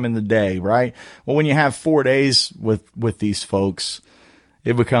enough time in the day, right? Well, when you have 4 days with these folks,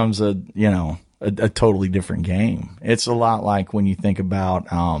 it becomes a totally different game. It's a lot like when you think about,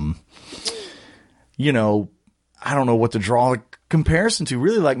 I don't know what to draw a comparison to,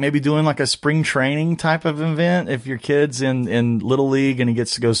 really, like maybe doing like a spring training type of event. If your kid's in little league and he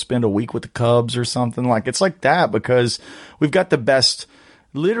gets to go spend a week with the Cubs or something, like it's like that, because we've got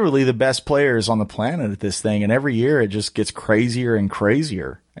literally the best players on the planet at this thing. And every year it just gets crazier and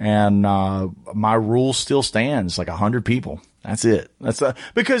crazier. And, my rule still stands, like 100 people. That's it.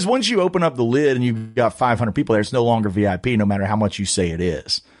 Because once you open up the lid and you've got 500 people there, it's no longer VIP, no matter how much you say it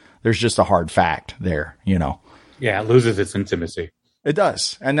is. There's just a hard fact there, Yeah, it loses its intimacy. It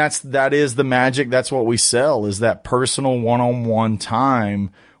does. And that is the magic. That's what we sell, is that personal one-on-one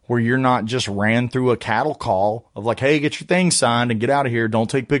time where you're not just ran through a cattle call of like, hey, get your thing signed and get out of here. Don't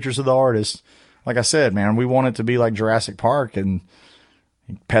take pictures of the artist. Like I said, man, we want it to be like Jurassic Park and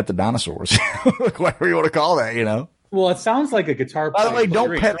pet the dinosaurs, whatever you want to call that, Well, it sounds like a guitar player. By the way,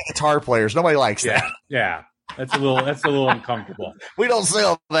 don't pet the guitar players. Nobody likes that. Yeah. That's a little uncomfortable. We don't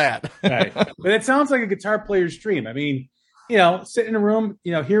sell that. Right. But it sounds like a guitar player's dream. I mean, sit in a room,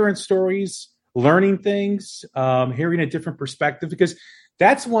 hearing stories, learning things, hearing a different perspective, because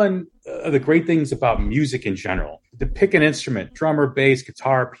that's one of the great things about music in general. To pick an instrument, drummer, bass,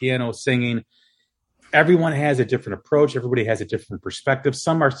 guitar, piano, singing, everyone has a different approach. Everybody has a different perspective.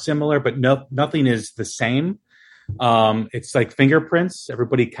 Some are similar, but nothing is the same. It's like fingerprints.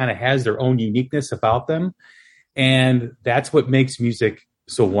 Everybody kind of has their own uniqueness about them. And that's what makes music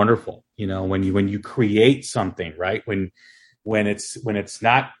so wonderful. When you create something, right? When it's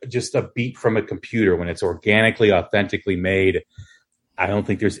not just a beat from a computer, when it's organically, authentically made, I don't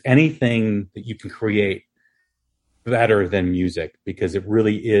think there's anything that you can create better than music, because it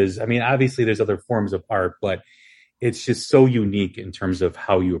really is. I mean, obviously there's other forms of art, but it's just so unique in terms of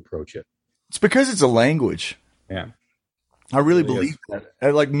how you approach it. It's because it's a language. Yeah. I really believe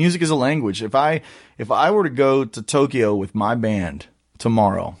that. Like, music is a language. If I were to go to Tokyo with my band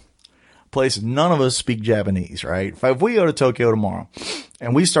tomorrow, place none of us speak Japanese, right? If we go to Tokyo tomorrow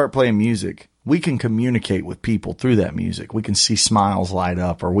and we start playing music, we can communicate with people through that music. We can see smiles light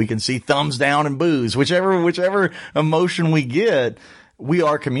up, or we can see thumbs down and boos, whichever emotion we get, we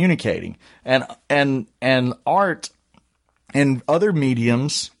are communicating. And art and other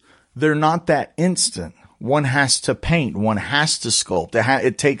mediums, they're not that instant. One has to paint. One has to sculpt.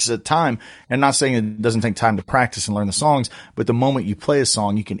 It takes a time. And not saying it doesn't take time to practice and learn the songs, but the moment you play a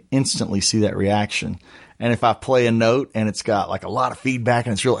song, you can instantly see that reaction. And if I play a note and it's got like a lot of feedback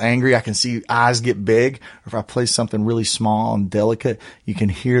and it's real angry, I can see eyes get big. Or if I play something really small and delicate, you can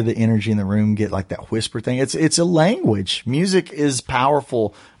hear the energy in the room get like that whisper thing. It's a language. Music is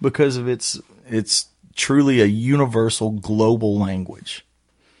powerful because of it's truly a universal global language.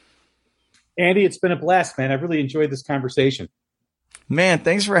 Andy, it's been a blast, man. I've really enjoyed this conversation. Man,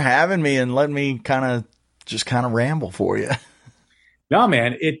 thanks for having me and letting me kind of ramble for you. No,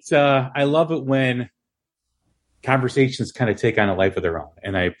 man, I love it when conversations kind of take on a life of their own.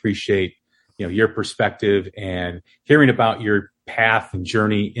 And I appreciate, your perspective and hearing about your path and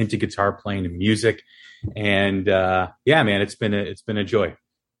journey into guitar playing and music. And, yeah, man, it's been a joy.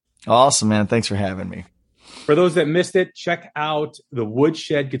 Awesome, man. Thanks for having me. For those that missed it, check out the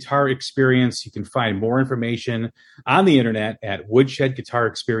Woodshed Guitar Experience. You can find more information on the internet at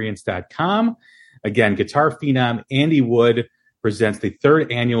woodshedguitarexperience.com. Again, guitar phenom Andy Wood presents the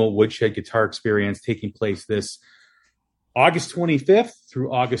 3rd annual Woodshed Guitar Experience, taking place this August 25th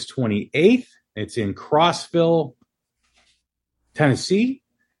through August 28th. It's in Crossville, Tennessee.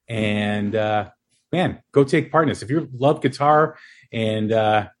 And, man, go take part in this. If you love guitar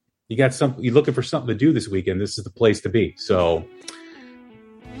and you're looking for something to do this weekend, this is the place to be. So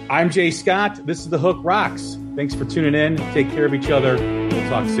I'm Jay Scott. This is The Hook Rocks. Thanks for tuning in. Take care of each other. We'll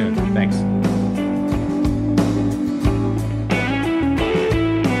talk soon. Thanks.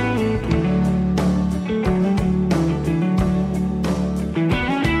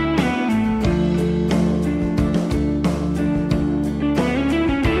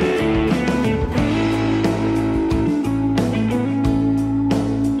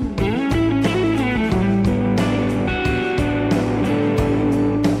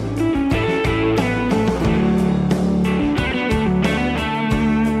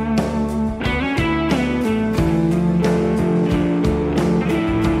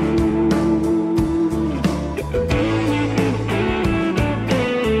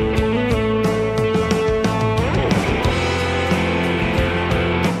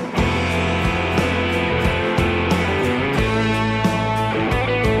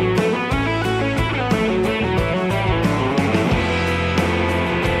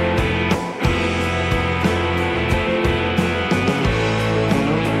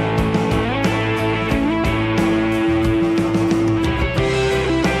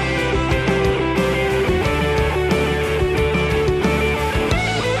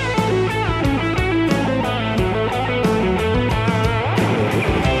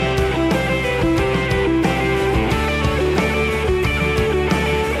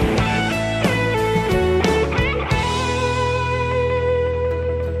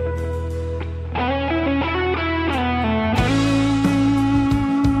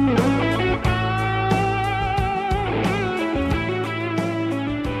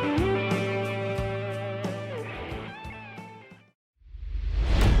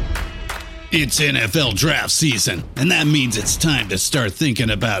 It's NFL draft season, and that means it's time to start thinking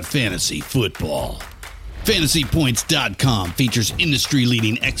about fantasy football. FantasyPoints.com features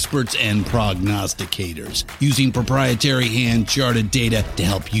industry-leading experts and prognosticators using proprietary hand-charted data to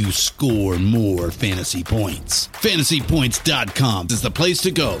help you score more fantasy points. FantasyPoints.com is the place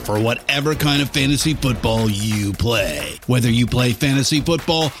to go for whatever kind of fantasy football you play. Whether you play fantasy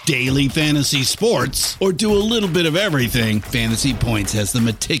football, daily fantasy sports, or do a little bit of everything, Fantasy Points has the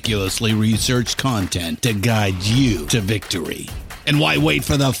meticulously researched content to guide you to victory. And why wait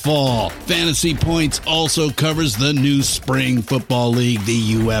for the fall? Fantasy Points also covers the new spring football league,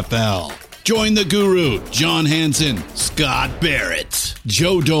 the UFL. Join the guru, John Hansen, Scott Barrett,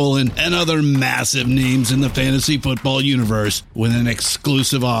 Joe Dolan, and other massive names in the fantasy football universe with an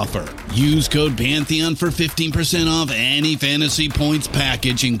exclusive offer. Use code Pantheon for 15% off any Fantasy Points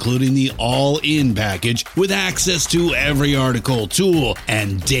package, including the all-in package, with access to every article, tool,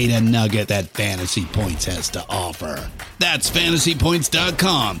 and data nugget that Fantasy Points has to offer. That's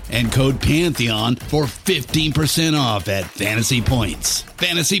FantasyPoints.com and code Pantheon for 15% off at Fantasy Points.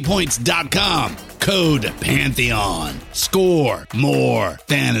 FantasyPoints.com. Code Pantheon. Score more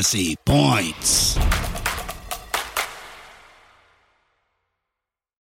fantasy points.